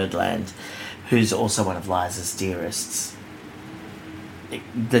night at Birdland, who's also one of Liza's dearests,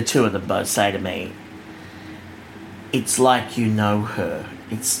 the two of them both say to me, it's like you know her.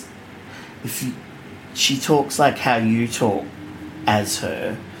 She talks like how you talk as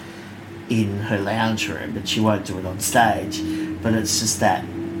her in her lounge room, but she won't do it on stage. But it's just that.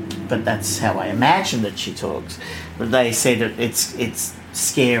 But that's how I imagine that she talks. But they said it's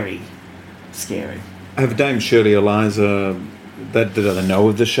scary. Scary. Have Dame Shirley or Liza, do they know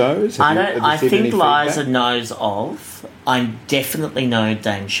of the shows? I think Liza knows of. I definitely know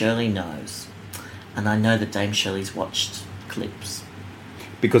Dame Shirley knows. And I know that Dame Shirley's watched clips.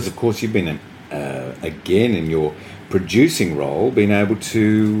 Because, of course, you've been, again, in your producing role, been able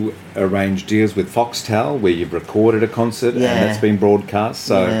to arrange deals with Foxtel, where you've recorded a concert and that's been broadcast.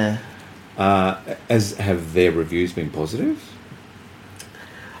 So, have their reviews been positive?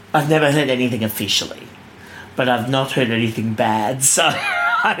 I've never heard anything officially, but I've not heard anything bad, so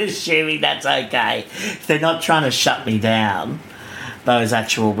I'm assuming that's okay. If they're not trying to shut me down, those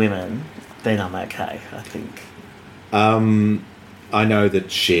actual women, then I'm okay, I think. I know that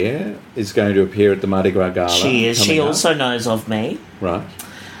Cher is going to appear at the Mardi Gras Gala. She is. She also knows of me. Right.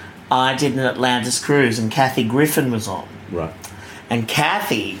 I did an Atlantis cruise and Kathy Griffin was on. Right. And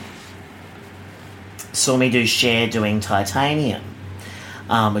Kathy saw me do Cher doing Titanium,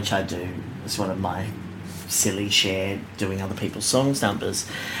 which I do. It's one of my silly Cher doing other people's songs numbers.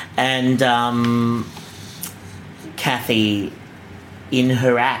 And Kathy, in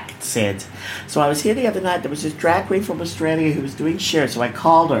her act, said, "So I was here the other night, there was this drag queen from Australia who was doing Cher, so I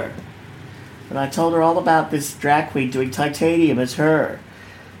called her. And I told her all about this drag queen doing Titanium as her.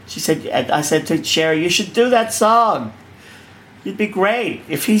 She said, I said to Cher, you should do that song. You'd be great.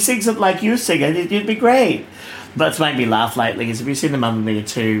 If he sings it like you sing it, you'd be great." But it's made me laugh lately is, have you seen the Mamma Mia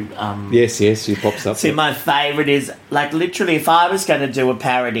 2? Yes, she pops up. See, my favourite is, like, literally, if I was going to do a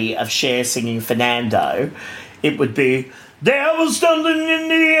parody of Cher singing Fernando, it would be, "There was something in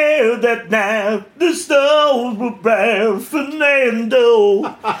the air that night, the stars were brown,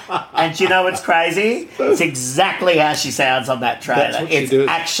 Fernando." And you know what's crazy? It's exactly how she sounds on that trailer. That's what she It's does.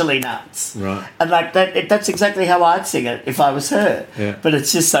 actually nuts. Right. And like that's exactly how I'd sing it if I was her. Yeah. But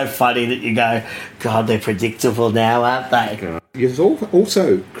it's just so funny that you go, God, they're predictable now, aren't they? You've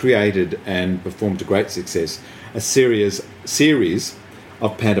also created and performed to great success a series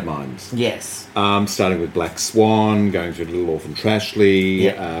of pantomimes. Yes. Starting with Black Swan, going through Little Orphan Trashley,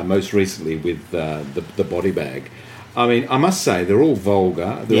 Yeah. most recently with the Body Bag. I mean, I must say, they're all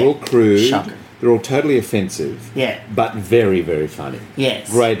vulgar, they're Yeah. all crude, Shocking. they're all totally offensive, Yeah. but very, very funny. Yes.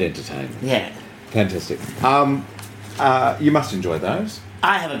 Great entertainment. Yeah. Fantastic. You must enjoy those.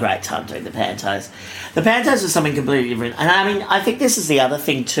 I have a great time doing the pantos. The pantos are something completely different. And I mean, I think this is the other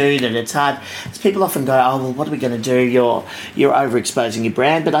thing too, that it's hard. Is people often go, "Oh, well, what are we going to do? You're overexposing your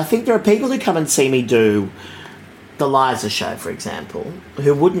brand." But I think there are people who come and see me do the Liza show, for example,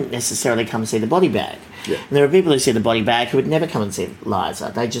 who wouldn't necessarily come and see the Body Bag. Yeah. And there are people who see the Body Bag who would never come and see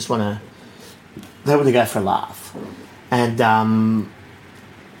Liza. They just want to go for a laugh. And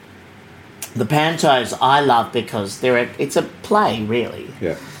the pantos I love because it's a play, really.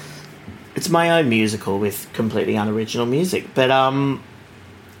 Yeah. It's my own musical with completely unoriginal music. But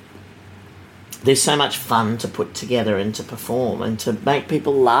there's so much fun to put together and to perform and to make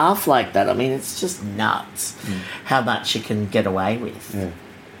people laugh like that. I mean, it's just nuts how much you can get away with.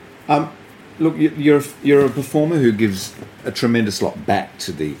 Yeah. Look, you're a performer who gives a tremendous lot back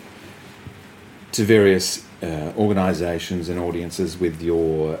to various organisations and audiences with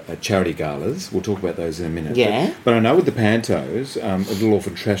your charity galas. We'll talk about those in a minute. Yeah. But I know with the Pantos, a Little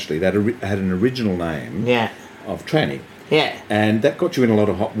Orphan Trashly, that had an original name of Tranny. Yeah. And that got you in a lot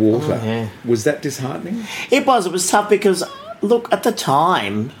of hot water. Oh, yeah. Was that disheartening? It was tough because, look, at the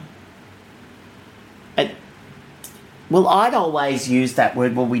time, I'd always use that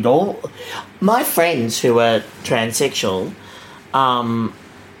word. Well, my friends who were transsexual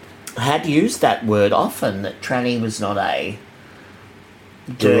had used that word often, that tranny was not a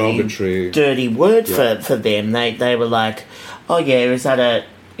dirty word for them. They were like, oh yeah,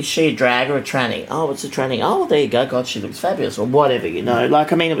 is she a drag or a tranny? Oh, it's a tranny. Oh, there you go. God, she looks fabulous, or whatever, you know.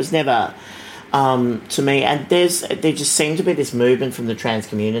 Like, I mean, it was never to me. And there just seemed to be this movement from the trans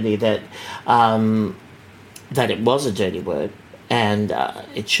community that it was a dirty word and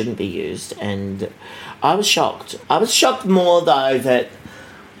it shouldn't be used. And I was shocked. I was shocked more though that,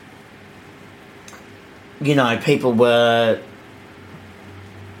 you know, people were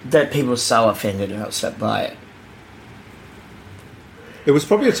so offended and upset by it. It was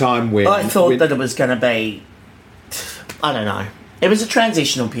probably a time when... I thought that it was going to be... I don't know. It was a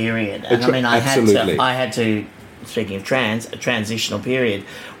transitional period. And I had to, speaking of trans, a transitional period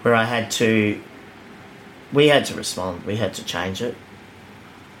where we had to respond. We had to change it.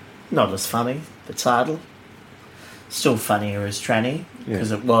 Not as funny, the title. Still funnier as tranny,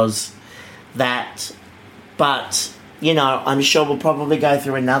 because it was that. But, you know, I'm sure we'll probably go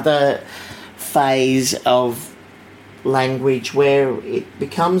through another phase of language where it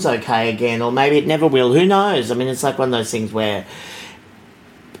becomes okay again, or maybe it never will. Who knows? I mean, it's like one of those things where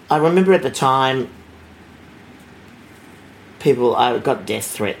I remember at the time I got death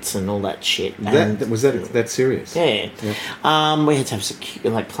threats and all that shit. Was that serious? Yeah. We had to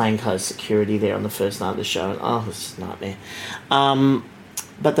have plainclothes security there on the first night of the show. Oh, it was just a nightmare.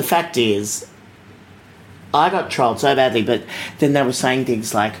 But the fact is, I got trolled so badly, but then they were saying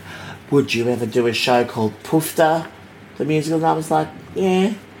things like, would you ever do a show called Poofta, the musical? And I was like,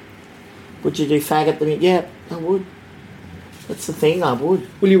 yeah. Would you do Faggot? Yeah, I would. That's the thing, I would.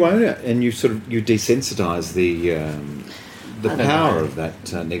 Well, you own it, and you desensitise the power of that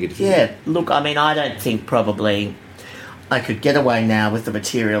negativity. Yeah, look, I mean, I don't think probably I could get away now with the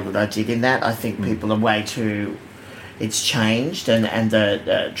material that I did in that. I think people are way too... It's changed, and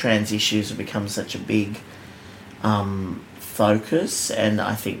the trans issues have become such a big focus, and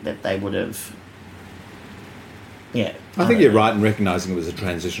I think that they would have... Yeah. I think you're right in recognising it was a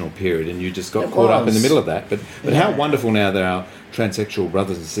transitional period and you just got caught up in the middle of that. But how wonderful now that our transsexual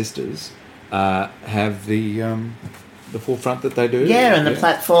brothers and sisters have the forefront that they do. Yeah, and the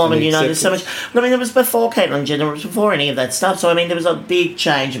platform, and you know, there's so much... But I mean, it was before Caitlyn Jenner, it was before any of that stuff. So, I mean, there was a big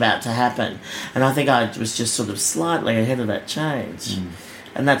change about to happen. And I think I was just sort of slightly ahead of that change.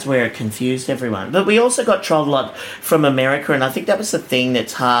 And that's where it confused everyone. But we also got trolled a lot from America, and I think that was the thing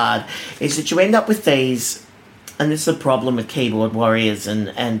that's hard, is that you end up with these... And this is a problem with keyboard warriors and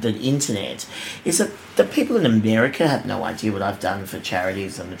the internet, is that the people in America have no idea what I've done for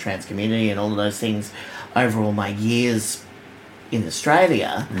charities and the trans community and all of those things over all my years in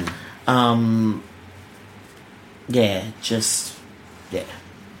Australia. So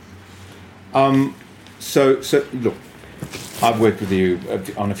look, I've worked with you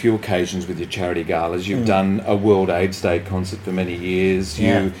on a few occasions with your charity galas. You've done a World AIDS Day concert for many years.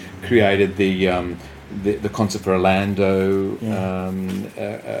 You created the concert for Orlando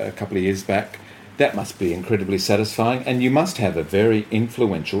a couple of years back. That must be incredibly satisfying, and you must have a very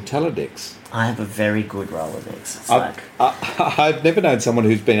influential Teledex. I have a very good Rolodex. I've never known someone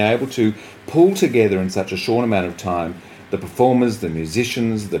who's been able to pull together in such a short amount of time the performers, the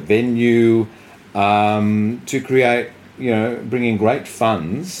musicians, the venue, to create, you know, bringing great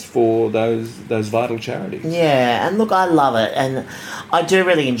funds for those vital charities. Yeah, and look, I love it, and I do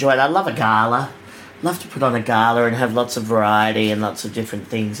really enjoy it. I love a gala. Love to put on a gala and have lots of variety and lots of different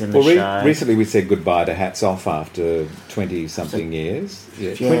things in the show. Recently we said goodbye to Hats Off after 20-something years.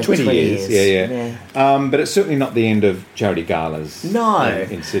 20 years. Yeah. But it's certainly not the end of charity galas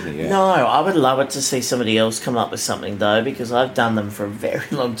in Sydney. No, I would love it to see somebody else come up with something, though, because I've done them for a very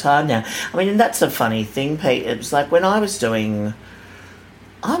long time now. I mean, and that's the funny thing, Pete. It was like when I was directing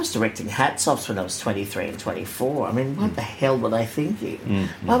Hats Offs when I was 23 and 24. I mean, what the hell were they thinking?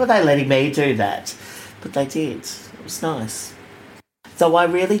 Why were they letting me do that? But they did. It was nice. Though I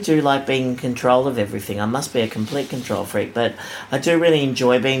really do like being in control of everything. I must be a complete control freak, but I do really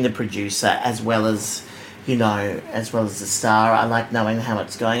enjoy being the producer as well as, as well as the star. I like knowing how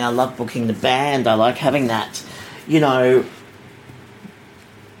it's going. I love booking the band. I like having that,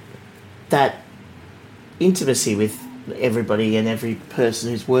 that intimacy with everybody and every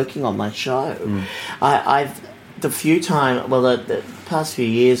person who's working on my show. The past few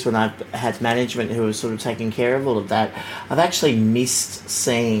years when I've had management who are sort of taking care of all of that, I've actually missed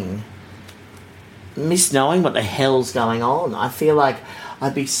knowing what the hell's going on. I feel like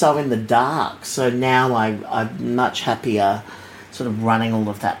I'd be so in the dark. So now I'm much happier sort of running all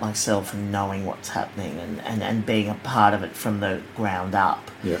of that myself and knowing what's happening and being a part of it from the ground up.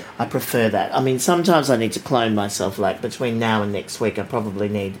 Yeah. I prefer that. I mean, sometimes I need to clone myself. Like between now and next week, I probably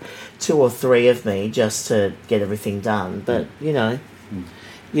need 2 or 3 of me just to get everything done. But,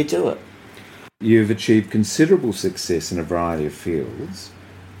 you do it. You've achieved considerable success in a variety of fields.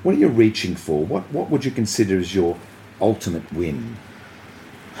 What are you reaching for? What would you consider as your ultimate win?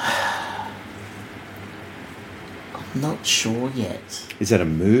 Not sure yet. Is that a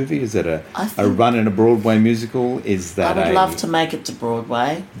movie? Is that a run in a Broadway musical? Is that I would love to make it to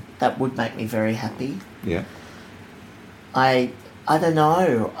Broadway. That would make me very happy. Yeah. I don't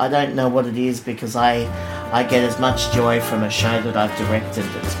know. I don't know what it is because I get as much joy from a show that I've directed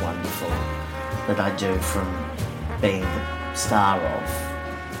that's wonderful that I do from being the star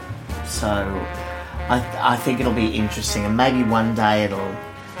of. So I think it'll be interesting, and maybe one day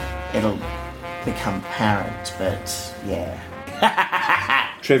it'll become apparent, but yeah.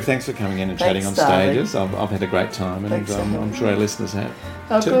 Trev, thanks for coming in and chatting on David. stages. I've had a great time, and I'm sure our listeners have.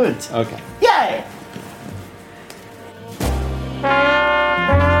 Oh, too. good. Okay. Yay!